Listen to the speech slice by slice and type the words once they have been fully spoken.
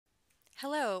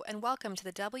Hello and welcome to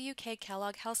the W.K.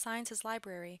 Kellogg Health Sciences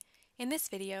Library. In this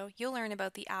video, you'll learn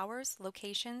about the hours,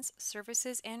 locations,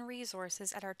 services, and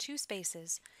resources at our two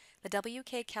spaces, the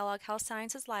W.K. Kellogg Health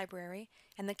Sciences Library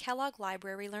and the Kellogg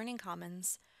Library Learning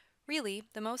Commons. Really,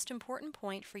 the most important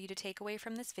point for you to take away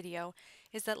from this video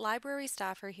is that library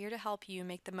staff are here to help you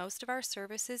make the most of our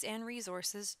services and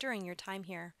resources during your time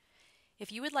here.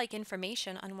 If you would like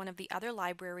information on one of the other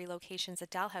library locations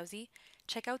at Dalhousie,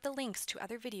 check out the links to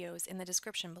other videos in the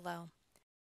description below.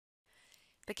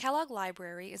 The Kellogg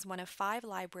Library is one of 5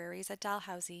 libraries at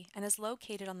Dalhousie and is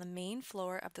located on the main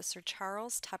floor of the Sir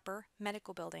Charles Tupper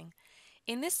Medical Building.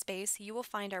 In this space, you will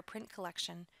find our print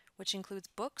collection, which includes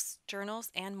books, journals,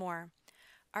 and more.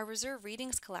 Our reserve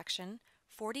readings collection,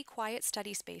 40 quiet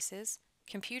study spaces,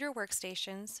 computer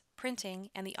workstations,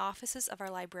 printing, and the offices of our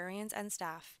librarians and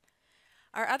staff.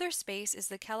 Our other space is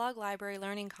the Kellogg Library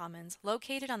Learning Commons,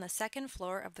 located on the second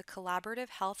floor of the Collaborative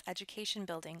Health Education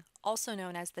Building, also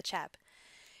known as the CHEB.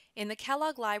 In the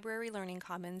Kellogg Library Learning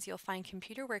Commons, you'll find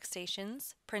computer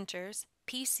workstations, printers,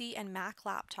 PC and Mac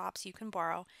laptops you can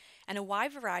borrow, and a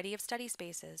wide variety of study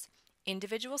spaces,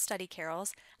 individual study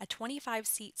carrels, a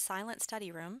 25-seat silent study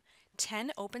room,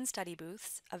 10 open study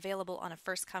booths, available on a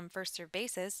first-come, first-served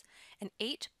basis, and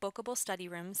 8 bookable study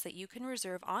rooms that you can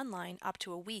reserve online up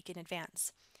to a week in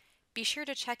advance. Be sure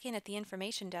to check in at the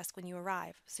information desk when you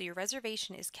arrive, so your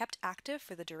reservation is kept active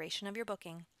for the duration of your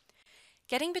booking.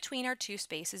 Getting between our two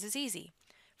spaces is easy.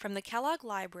 From the Kellogg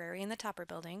Library in the Tupper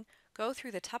Building, go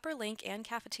through the Tupper Link and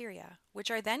cafeteria,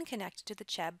 which are then connected to the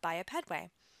CHEB by a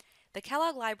pedway. The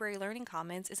Kellogg Library Learning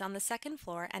Commons is on the second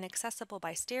floor and accessible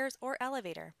by stairs or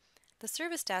elevator. The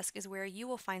service desk is where you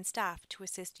will find staff to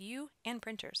assist you and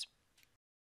printers.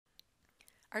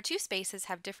 Our two spaces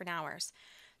have different hours,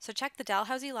 so check the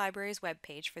Dalhousie Library's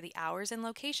webpage for the Hours and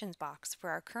Locations box for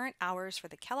our current hours for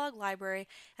the Kellogg Library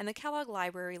and the Kellogg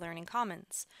Library Learning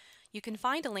Commons. You can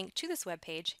find a link to this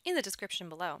webpage in the description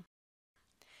below.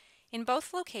 In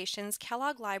both locations,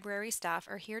 Kellogg Library staff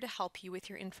are here to help you with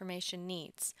your information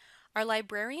needs. Our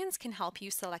librarians can help you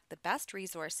select the best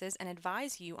resources and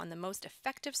advise you on the most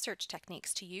effective search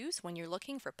techniques to use when you're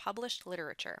looking for published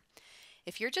literature.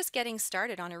 If you're just getting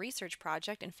started on a research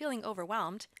project and feeling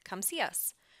overwhelmed, come see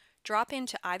us. Drop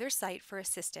into either site for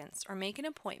assistance or make an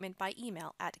appointment by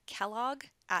email at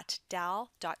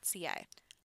kellogg@dal.ca.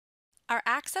 Our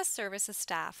Access Services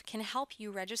staff can help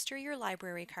you register your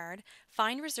library card,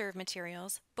 find reserve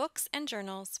materials, books and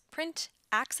journals, print,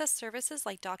 access services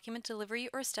like document delivery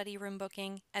or study room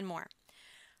booking, and more.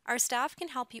 Our staff can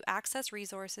help you access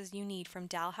resources you need from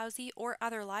Dalhousie or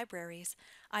other libraries,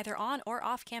 either on or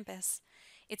off campus.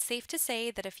 It's safe to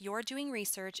say that if you're doing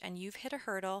research and you've hit a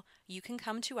hurdle, you can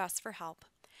come to us for help.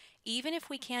 Even if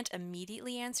we can't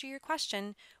immediately answer your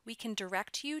question, we can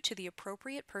direct you to the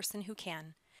appropriate person who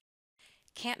can.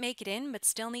 Can't make it in but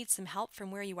still need some help from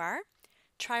where you are?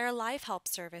 Try our live help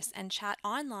service and chat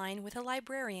online with a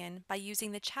librarian by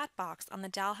using the chat box on the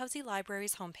Dalhousie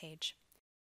Library's homepage.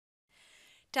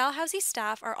 Dalhousie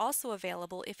staff are also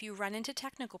available if you run into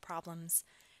technical problems.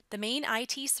 The main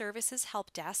IT services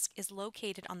help desk is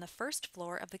located on the first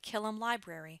floor of the Killam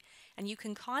Library, and you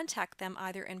can contact them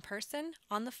either in person,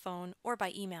 on the phone, or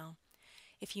by email.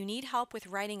 If you need help with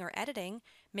writing or editing,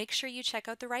 make sure you check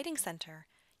out the Writing Center.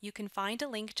 You can find a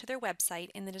link to their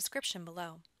website in the description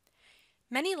below.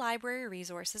 Many library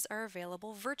resources are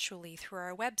available virtually through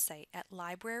our website at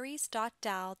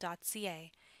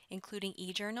libraries.dal.ca, including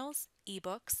e-journals,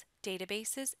 e-books,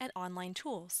 databases, and online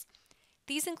tools.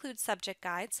 These include subject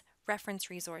guides, reference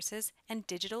resources, and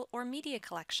digital or media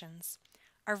collections.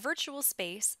 Our virtual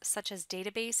space, such as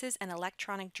databases and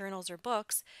electronic journals or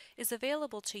books, is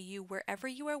available to you wherever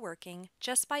you are working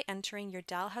just by entering your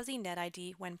Dalhousie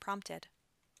NetID when prompted.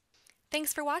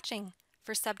 Thanks for watching.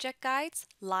 For subject guides,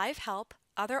 live help,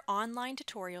 other online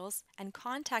tutorials, and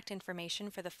contact information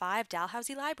for the 5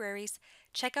 Dalhousie libraries,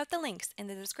 check out the links in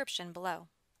the description below.